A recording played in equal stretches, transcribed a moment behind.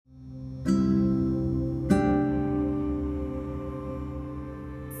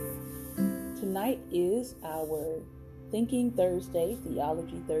tonight is our Thinking Thursday,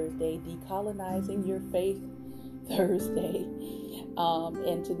 Theology Thursday, Decolonizing Your Faith Thursday.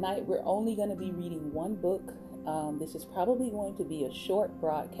 And tonight we're only going to be reading one book. This is probably going to be a short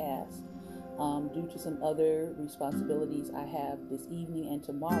broadcast due to some other responsibilities I have this evening and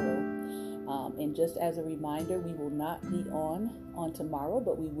tomorrow. And just as a reminder, we will not be on tomorrow,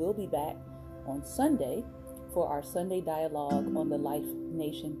 but we will be back on Sunday for our Sunday dialogue on the Life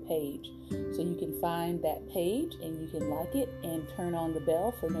Nation page. So you can find that page and you can like it and turn on the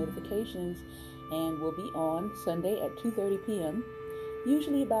bell for notifications. And we'll be on Sunday at 2:30 p.m.,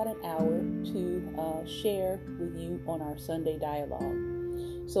 usually about an hour, to share with you on our Sunday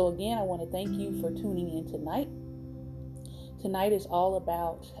dialogue. So again, I want to thank you for tuning in tonight. Tonight is all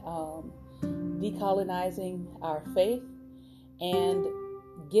about decolonizing our faith and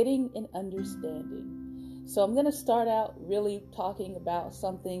getting an understanding. So I'm going to start out really talking about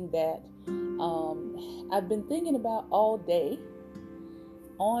something that I've been thinking about all day,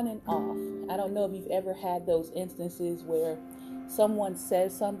 on and off. I don't know if you've ever had those instances where someone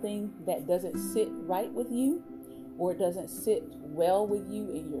says something that doesn't sit right with you, or it doesn't sit well with you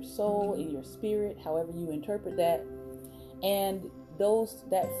in your soul, in your spirit, however you interpret that. And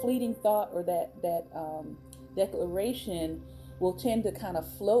that fleeting thought or that declaration will tend to kind of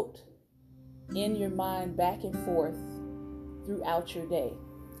float in your mind back and forth throughout your day.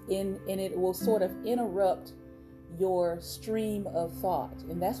 And it will sort of interrupt your stream of thought.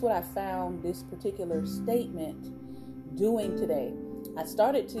 And that's what I found this particular statement doing today. I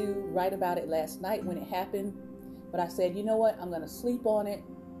started to write about it last night when it happened, but I said, you know what, I'm going to sleep on it.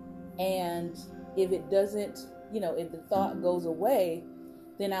 And if it doesn't, if the thought goes away,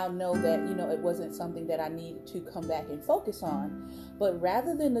 then I'll know that, it wasn't something that I needed to come back and focus on. But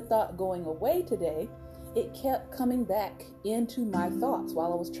rather than the thought going away today, it kept coming back into my thoughts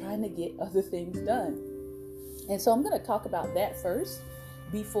while I was trying to get other things done. And so I'm going to talk about that first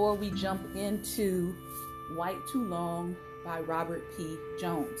before we jump into White Too Long by Robert P.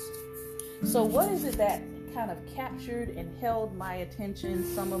 Jones. So what is it that kind of captured and held my attention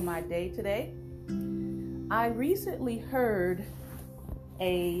some of my day today? I recently heard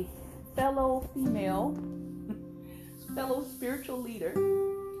a fellow spiritual leader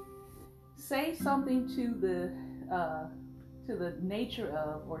say something to the nature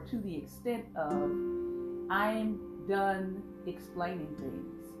of, or to the extent of, I'm done explaining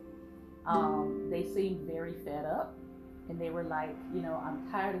things. They seemed very fed up, and they were like, I'm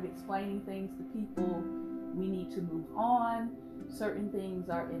tired of explaining things to people. We need to move on. Certain things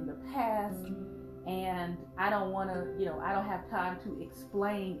are in the past, and I don't want to, I don't have time to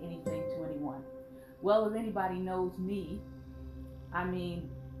explain anything to anyone. Well, if anybody knows me,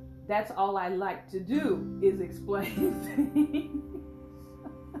 that's all I like to do is explain things.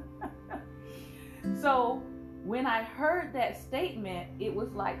 So when I heard that statement, it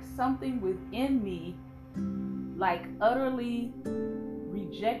was like something within me, like utterly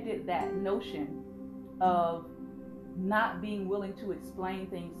rejected that notion of not being willing to explain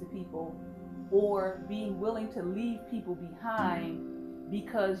things to people, or being willing to leave people behind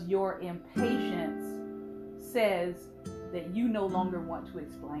because your impatience says that you no longer want to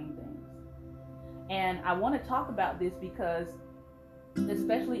explain things. And I want to talk about this because,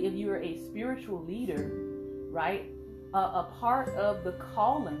 especially if you're a spiritual leader, right? A part of the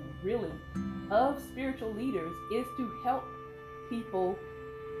calling, really, of spiritual leaders is to help people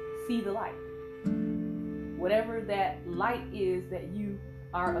see the light. Whatever that light is that you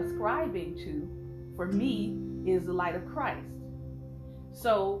are ascribing to, for me, is the light of Christ.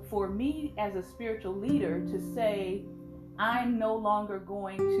 So for me as a spiritual leader to say, I'm no longer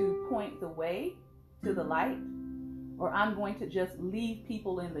going to point the way to the light, or I'm going to just leave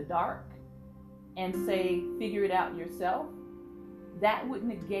people in the dark and say, figure it out yourself, that would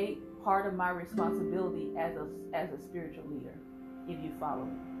negate part of my responsibility as a spiritual leader, if you follow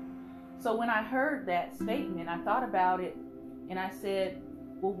me. So when I heard that statement, I thought about it, and I said,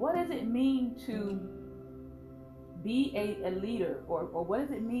 well, what does it mean to be a leader, or what does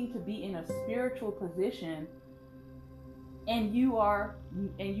it mean to be in a spiritual position, and you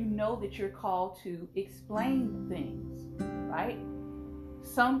know that you're called to explain things, right?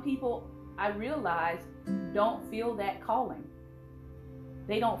 Some people, I realize, don't feel that calling.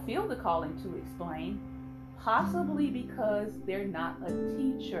 They don't feel the calling to explain, possibly because they're not a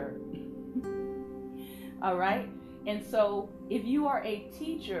teacher. All right? And so if you are a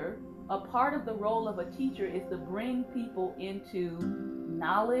teacher, a part of the role of a teacher is to bring people into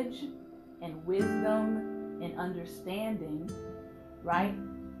knowledge and wisdom and understanding, right?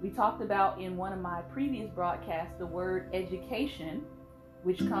 We talked about in one of my previous broadcasts the word education,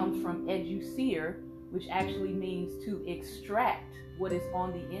 which comes from educere, which actually means to extract what is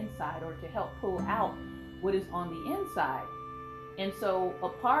on the inside or to help pull out what is on the inside. And so a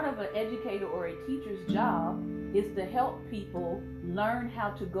part of an educator or a teacher's job is to help people learn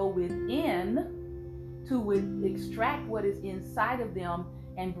how to go within to extract what is inside of them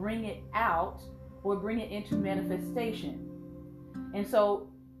and bring it out or bring it into manifestation. And so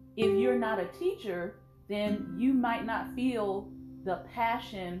if you're not a teacher, then you might not feel the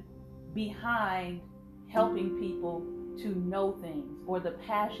passion behind helping people to know things, or the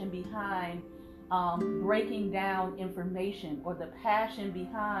passion behind breaking down information, or the passion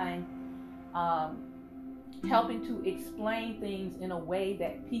behind helping to explain things in a way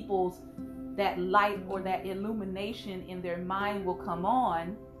that that light or that illumination in their mind will come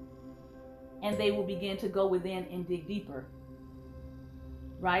on, and they will begin to go within and dig deeper,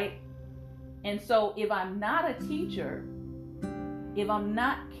 right? And so if I'm not a teacher, if I'm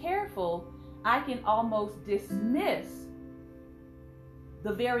not careful, I can almost dismiss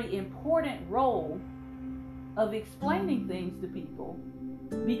the very important role of explaining things to people,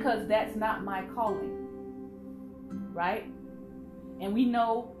 because that's not my calling, right? And we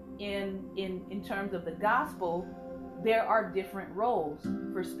know in terms of the gospel, there are different roles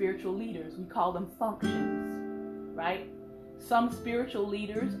for spiritual leaders. We call them functions, right? Some spiritual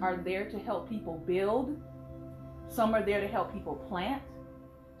leaders are there to help people build. Some are there to help people plant.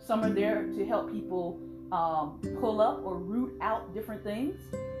 Some are there to help people pull up or root out different things.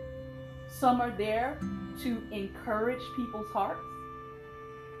 Some are there to encourage people's hearts.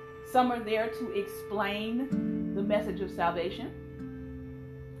 Some are there to explain the message of salvation.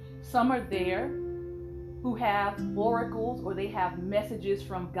 Some are there who have oracles, or they have messages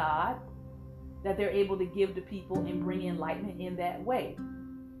from God that they're able to give to people and bring enlightenment in that way.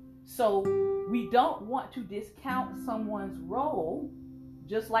 So we don't want to discount someone's role,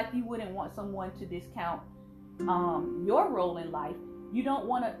 just like you wouldn't want someone to discount your role in life. You don't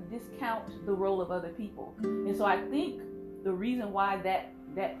want to discount the role of other people. And so I think the reason why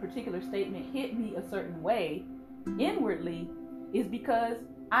that particular statement hit me a certain way inwardly is because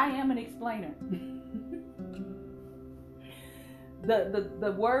I am an explainer.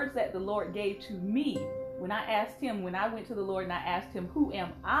 The words that the Lord gave to me when I went to the Lord and I asked him, who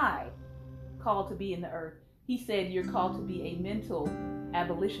am I called to be in the earth? He said, you're called to be a mental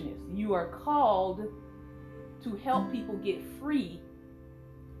abolitionist. You are called to help people get free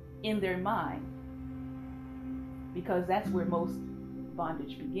in their mind, because that's where most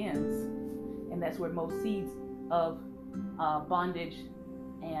bondage begins, and that's where most seeds of bondage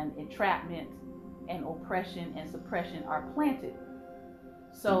and entrapment and oppression and suppression are planted.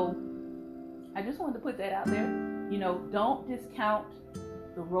 So I just wanted to put that out there. Don't discount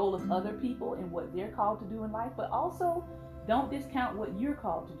the role of other people and what they're called to do in life, but also don't discount what you're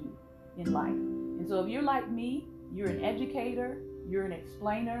called to do in life. And so if you're like me, you're an educator, you're an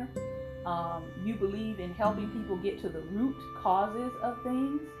explainer, you believe in helping people get to the root causes of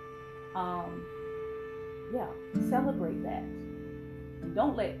things, celebrate that. And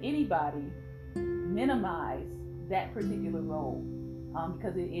don't let anybody minimize that particular role,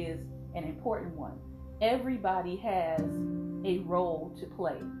 because it is an important one. Everybody has a role to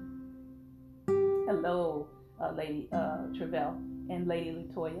play. Hello, Lady Travell and Lady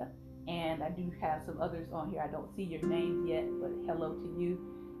Latoya. And I do have some others on here. I don't see your names yet, but hello to you.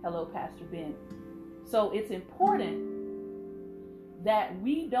 Hello, Pastor Ben. So it's important that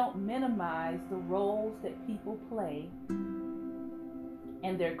we don't minimize the roles that people play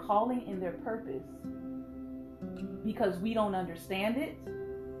and their calling and their purpose because we don't understand it,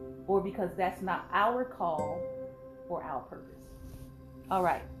 or because that's not our call or our purpose. All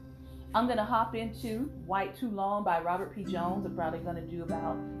right. I'm going to hop into White Too Long by Robert P. Jones. I'm probably going to do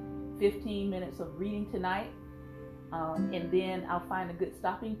about 15 minutes of reading tonight. And then I'll find a good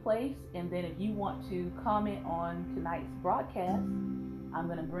stopping place. And then if you want to comment on tonight's broadcast, I'm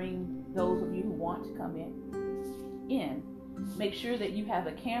going to bring those of you who want to come in. Make sure that you have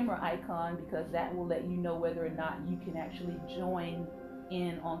a camera icon, because that will let you know whether or not you can actually join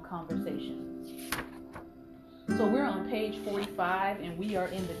in on conversation. So we're on page 45, and we are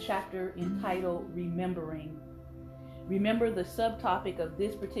in the chapter entitled Remembering. Remember, the subtopic of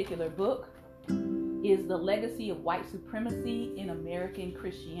this particular book is the legacy of white supremacy in American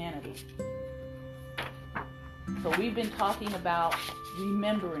Christianity. So we've been talking about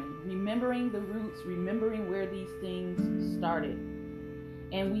remembering the roots, remembering where these things started.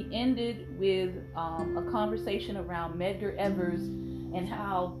 And we ended with a conversation around Medgar Evers and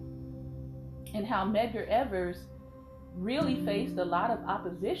how Medgar Evers really faced a lot of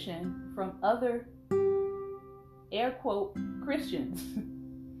opposition from other air quote, Christians.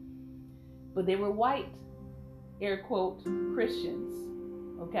 But they were white, air quote, Christians.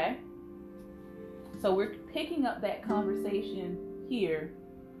 Okay? So we're picking up that conversation here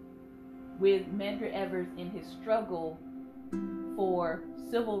with Medgar Evers in his struggle for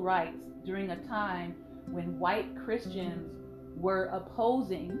civil rights during a time when white Christians were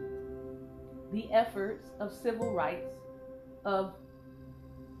opposing the efforts of civil rights of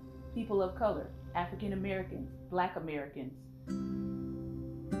people of color, African Americans, Black Americans.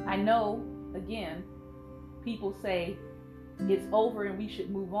 I know, again, people say it's over and we should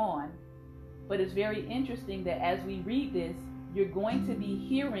move on, but it's very interesting that as we read this, you're going to be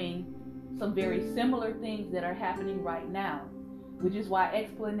hearing some very similar things that are happening right now, which is why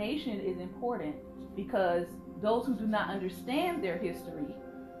explanation is important, because those who do not understand their history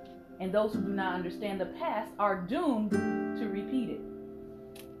and those who do not understand the past are doomed to repeat it.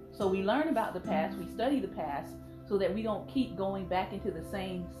 So we learn about the past, we study the past, so that we don't keep going back into the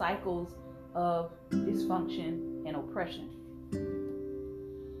same cycles of dysfunction and oppression.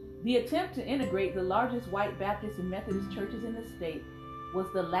 The attempt to integrate the largest white Baptist and Methodist churches in the state was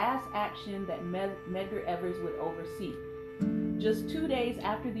the last action that Medgar Evers would oversee. Just 2 days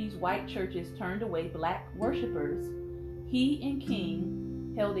after these white churches turned away Black worshipers, he and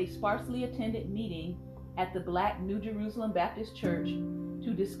King held a sparsely attended meeting at the Black New Jerusalem Baptist Church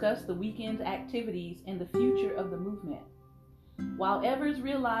to discuss the weekend's activities and the future of the movement. While Evers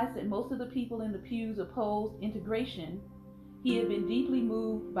realized that most of the people in the pews opposed integration, he had been deeply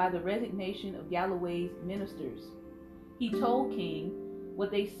moved by the resignation of Galloway's ministers. He told King,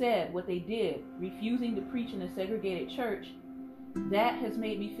 "What they said, what they did, refusing to preach in a segregated church, that has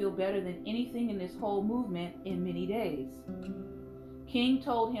made me feel better than anything in this whole movement in many days." King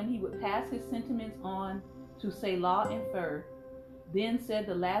told him he would pass his sentiments on to Selah and Fur, then said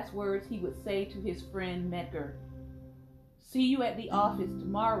the last words he would say to his friend Medgar. "See you at the office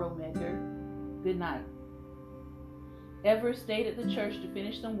tomorrow, Medgar. Good night." Evers stayed at the church to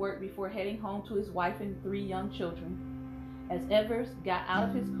finish some work before heading home to his wife and 3 young children. As Evers got out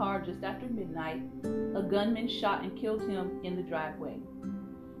of his car just after midnight, a gunman shot and killed him in the driveway.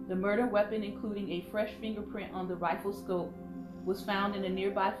 The murder weapon, including a fresh fingerprint on the rifle scope, was found in a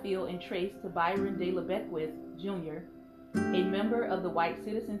nearby field and traced to Byron De La Beckwith, Jr., a member of the White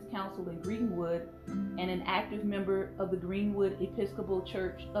Citizens Council in Greenwood and an active member of the Greenwood Episcopal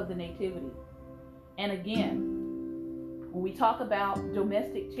Church of the Nativity. And again, when we talk about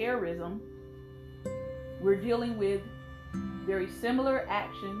domestic terrorism, we're dealing with very similar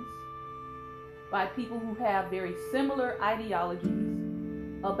actions by people who have very similar ideologies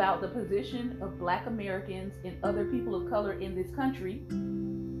about the position of Black Americans and other people of color in this country,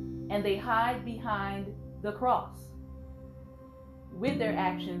 and they hide behind the cross with their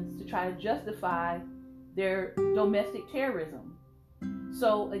actions to try to justify their domestic terrorism.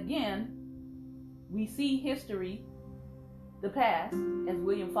 So again, we see history, the past, as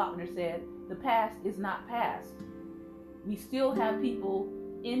William Faulkner said, the past is not past. We still have people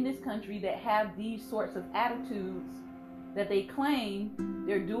in this country that have these sorts of attitudes that they claim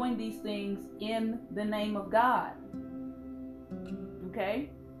they're doing these things in the name of God.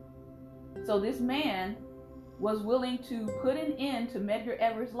 Okay? So this man was willing to put an end to Medgar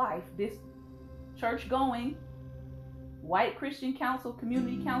Evers' life. This church-going, white Christian council,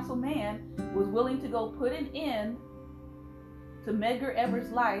 community council man was willing to go put an end to Medgar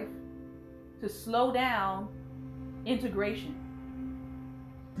Evers' life to slow down integration.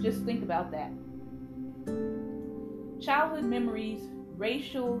 Just think about that. Childhood memories,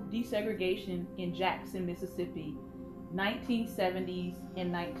 racial desegregation in Jackson, Mississippi, 1970s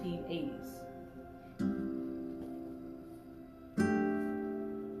and 1980s.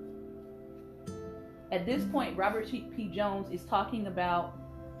 At this point, Robert P. Jones is talking about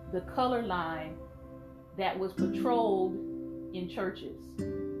the color line that was patrolled in churches.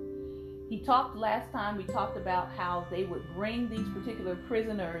 He talked last time, we talked about how they would bring these particular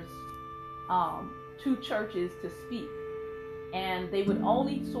prisoners to churches to speak. And they would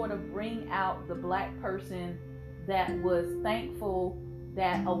only sort of bring out the Black person that was thankful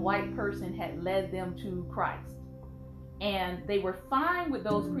that a white person had led them to Christ. And they were fine with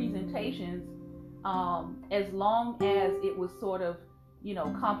those presentations as long as it was sort of,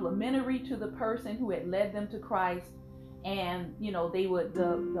 complimentary to the person who had led them to Christ. And, they would,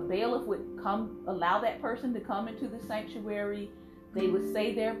 the bailiff would come, allow that person to come into the sanctuary. They would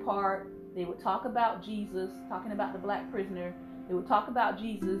say their part. They would talk about Jesus, talking about the Black prisoner. They would talk about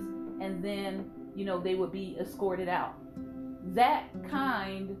Jesus, and then, they would be escorted out. That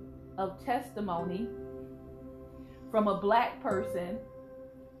kind of testimony from a Black person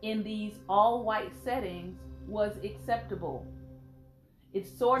in these all-white settings was acceptable. It's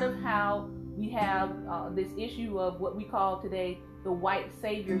sort of how we have this issue of what we call today the white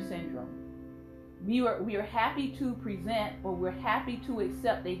savior syndrome. We are happy to present, or we're happy to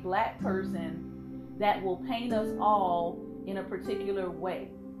accept a black person that will paint us all in a particular way,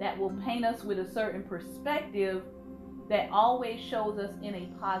 that will paint us with a certain perspective that always shows us in a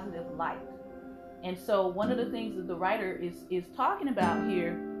positive light. And so one of the things that the writer is talking about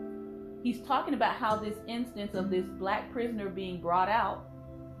here, he's talking about how this instance of this black prisoner being brought out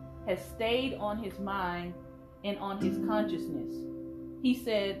has stayed on his mind and on his consciousness. He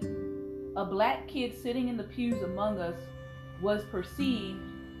said, a black kid sitting in the pews among us was perceived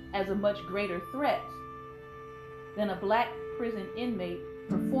as a much greater threat than a black prison inmate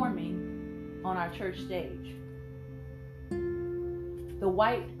performing on our church stage. The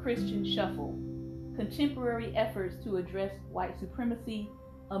White Christian Shuffle, contemporary efforts to address white supremacy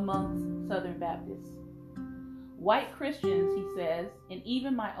amongst Southern Baptists. White Christians, he says, and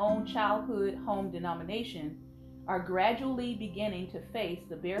even my own childhood home denomination, are gradually beginning to face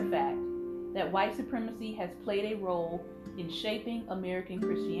the bare fact that white supremacy has played a role in shaping American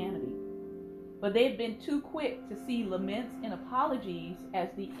Christianity. But they've been too quick to see laments and apologies as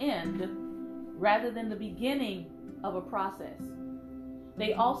the end rather than the beginning of a process.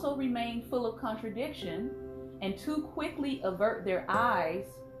 They also remain full of contradiction and too quickly avert their eyes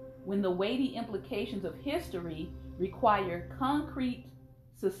when the weighty implications of history require concrete,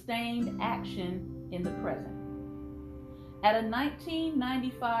 sustained action in the present. At a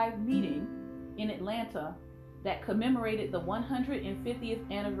 1995 meeting in Atlanta that commemorated the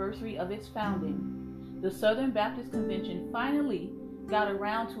 150th anniversary of its founding, the Southern Baptist Convention finally got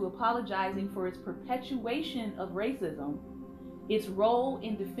around to apologizing for its perpetuation of racism, its role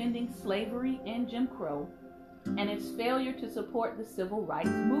in defending slavery and Jim Crow, and its failure to support the civil rights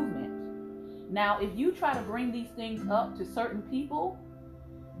movement. Now, if you try to bring these things up to certain people,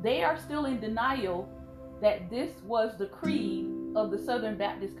 they are still in denial that this was the creed of the Southern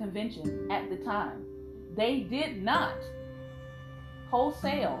Baptist Convention at the time. They did not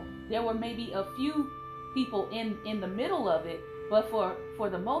wholesale. There were maybe a few people in the middle of it, but for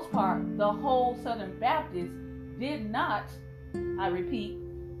the most part, the whole Southern Baptist did not, I repeat,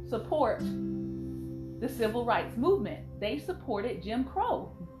 support the civil rights movement. They supported Jim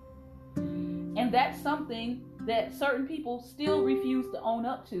Crow. And that's something that certain people still refuse to own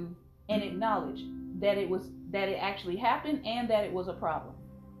up to and acknowledge that it actually happened and that it was a problem.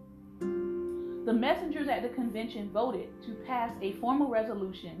 The messengers at the convention voted to pass a formal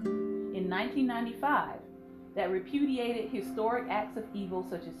resolution in 1995 that repudiated historic acts of evil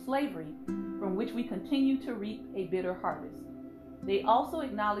such as slavery, from which we continue to reap a bitter harvest. They also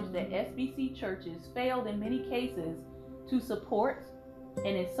acknowledged that SBC churches failed in many cases to support,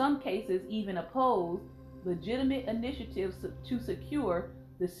 and in some cases even oppose, legitimate initiatives to secure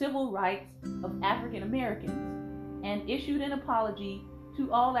the civil rights of African Americans, and issued an apology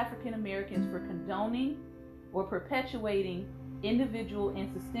to all African Americans for condoning or perpetuating individual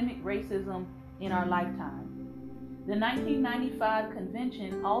and systemic racism in our lifetime. The 1995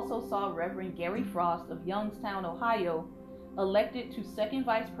 convention also saw Reverend Gary Frost of Youngstown, Ohio, elected to second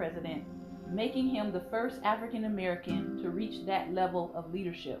vice president, making him the first African American to reach that level of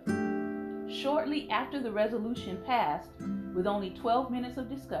leadership. Shortly after the resolution passed, with only 12 minutes of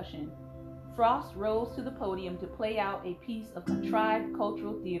discussion, Frost rose to the podium to play out a piece of contrived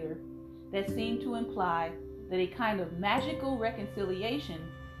cultural theater that seemed to imply that a kind of magical reconciliation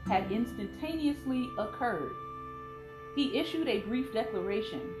had instantaneously occurred. He issued a brief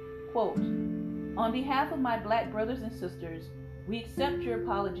declaration, quote, "On behalf of my black brothers and sisters, we accept your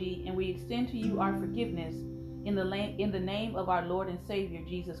apology and we extend to you our forgiveness in the name of our Lord and Savior,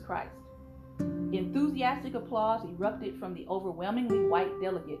 Jesus Christ." Enthusiastic applause erupted from the overwhelmingly white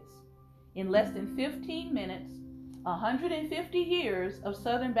delegates. In less than 15 minutes, 150 years of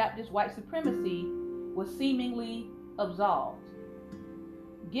Southern Baptist white supremacy was seemingly absolved.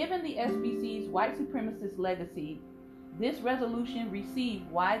 Given the SBC's white supremacist legacy, this resolution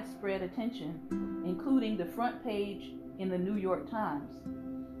received widespread attention, including the front page in the New York Times.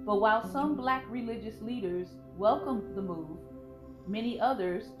 But while some black religious leaders welcomed the move, many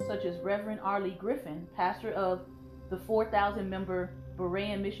others, such as Reverend Arlie Griffin, pastor of the 4,000-member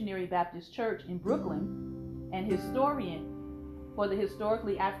Berean Missionary Baptist Church in Brooklyn, and historian for the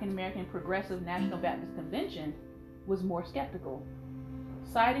historically African American Progressive National Baptist Convention, was more skeptical.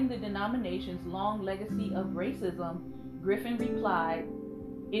 Citing the denomination's long legacy of racism, Griffin replied,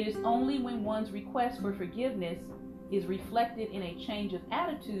 "It is only when one's request for forgiveness is reflected in a change of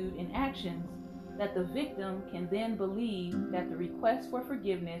attitude and actions that the victim can then believe that the request for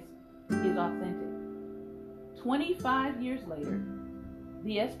forgiveness is authentic." 25 years later,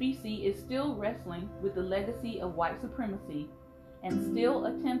 the SBC is still wrestling with the legacy of white supremacy and still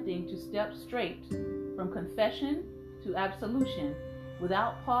attempting to step straight from confession to absolution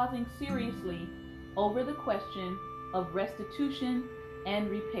without pausing seriously over the question of restitution and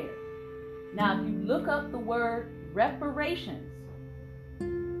repair. Now, if you look up the word reparations,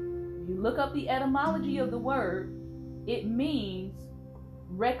 you look up the etymology of the word, it means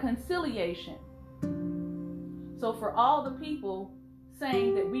reconciliation. So for all the people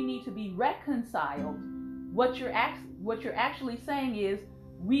saying that we need to be reconciled, what you're actually saying is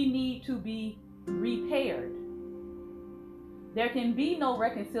we need to be repaired. There can be no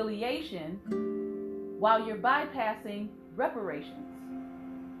reconciliation while you're bypassing reparations.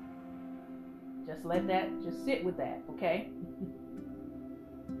 Just sit with that, okay?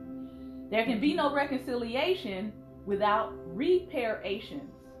 There can be no reconciliation without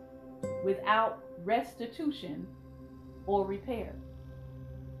reparations, without restitution or repair.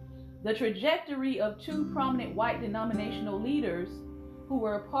 The trajectory of two prominent white denominational leaders who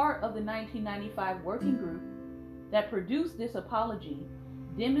were a part of the 1995 working group that produced this apology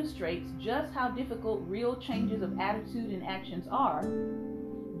demonstrates just how difficult real changes of attitude and actions are,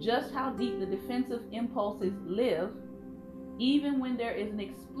 just how deep the defensive impulses live, even when there is an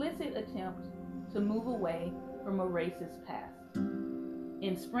explicit attempt to move away from a racist past.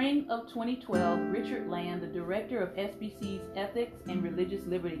 In spring of 2012, Richard Land, the director of SBC's Ethics and Religious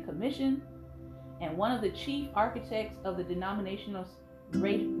Liberty Commission, and one of the chief architects of the denominational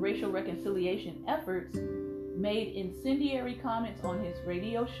racial reconciliation efforts, made incendiary comments on his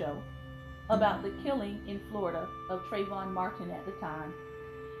radio show about the killing in Florida of Trayvon Martin at the time,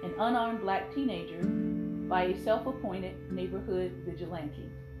 an unarmed black teenager, by a self-appointed neighborhood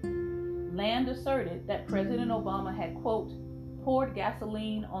vigilante. Land asserted that President Obama had, quote, poured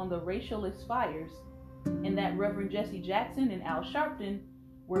gasoline on the racialist fires, and that Reverend Jesse Jackson and Al Sharpton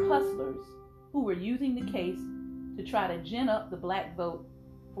were hustlers who were using the case to try to gin up the black vote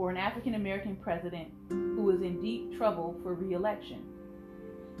for an African American president who was in deep trouble for re-election.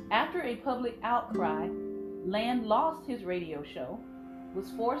 After a public outcry, Land lost his radio show, was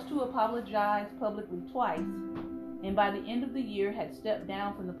forced to apologize publicly twice, and by the end of the year had stepped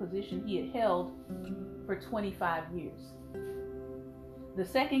down from the position he had held for 25 years. The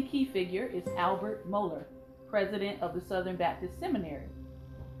second key figure is Albert Mohler, president of the Southern Baptist Seminary,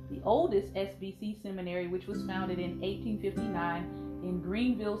 the oldest SBC seminary, which was founded in 1859 in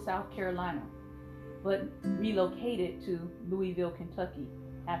Greenville, South Carolina, but relocated to Louisville, Kentucky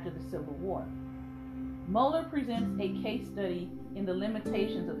after the Civil War. Mohler presents a case study in the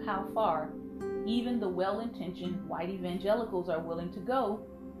limitations of how far even the well-intentioned white evangelicals are willing to go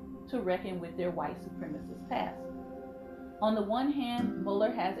to reckon with their white supremacist past. On the one hand,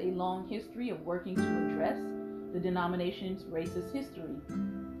 Mohler has a long history of working to address the denomination's racist history.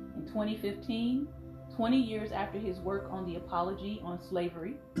 In 2015, 20 years after his work on the Apology on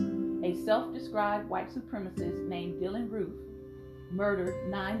Slavery, a self-described white supremacist named Dylann Roof murdered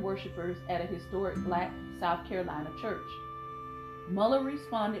 9 worshipers at a historic black South Carolina church. Mohler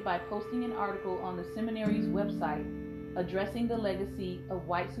responded by posting an article on the seminary's website addressing the legacy of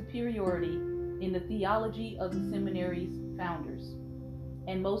white superiority in the theology of the seminary's founders.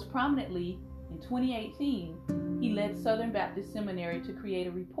 And most prominently, in 2018, he led Southern Baptist Seminary to create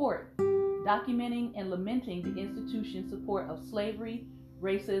a report documenting and lamenting the institution's support of slavery,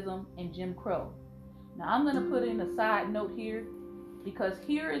 racism, and Jim Crow. Now, I'm going to put in a side note here, because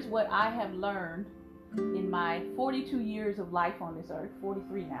here is what I have learned in my 42 years of life on this earth,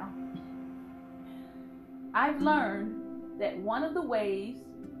 43 now. I've learned that one of the ways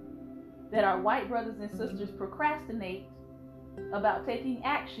that our white brothers and sisters procrastinate about taking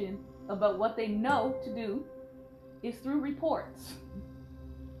action about what they know to do is through reports.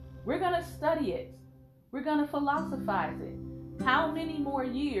 We're going to study it. We're going to philosophize it. How many more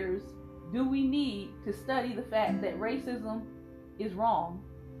years do we need to study the fact that racism is wrong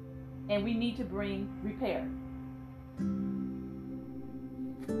and we need to bring repair?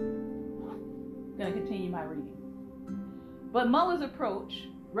 I'm going to continue my reading. But Mohler's approach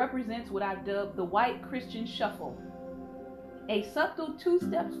represents what I've dubbed the white Christian shuffle, a subtle 2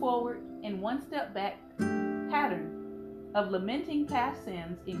 steps forward and 1 step back pattern of lamenting past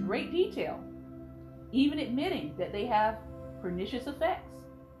sins in great detail, even admitting that they have pernicious effects,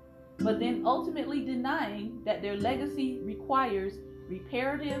 but then ultimately denying that their legacy requires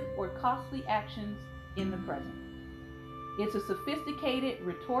reparative or costly actions in the present. It's a sophisticated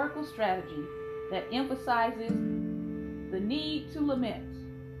rhetorical strategy that emphasizes the need to lament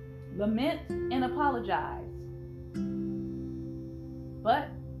and apologize, but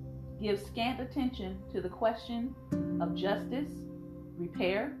gives scant attention to the question of justice,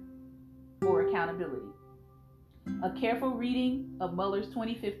 repair, or accountability. A careful reading of Muller's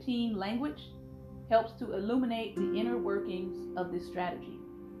 2015 language helps to illuminate the inner workings of this strategy.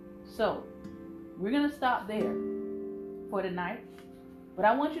 So, we're going to stop there for tonight, but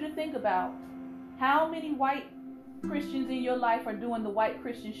I want you to think about how many white Christians in your life are doing the white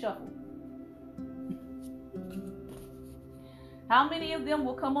Christian shuffle. How many of them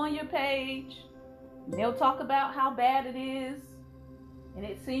will come on your page and they'll talk about how bad it is, and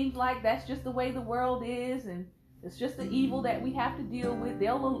it seems like that's just the way the world is, and it's just the evil that we have to deal with. They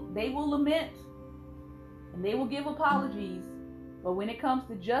will lament and they will give apologies, but when it comes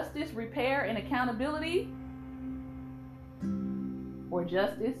to justice, repair, and accountability, or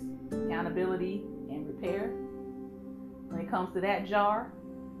justice, accountability, and repair, when it comes to that jar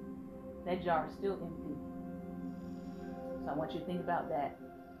is still empty. So I want you to think about that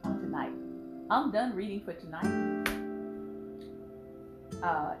on tonight. I'm done reading for tonight.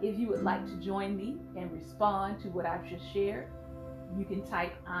 If you would like to join me and respond to what I've just shared, you can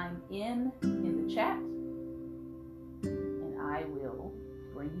type "I'm in" the chat, and I will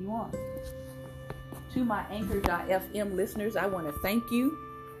bring you on. To my Anchor.fm listeners, I want to thank you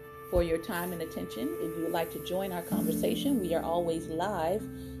for your time and attention. If you would like to join our conversation, we are always live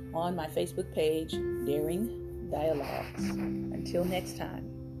on my Facebook page, Daring Dialogues. Until next time.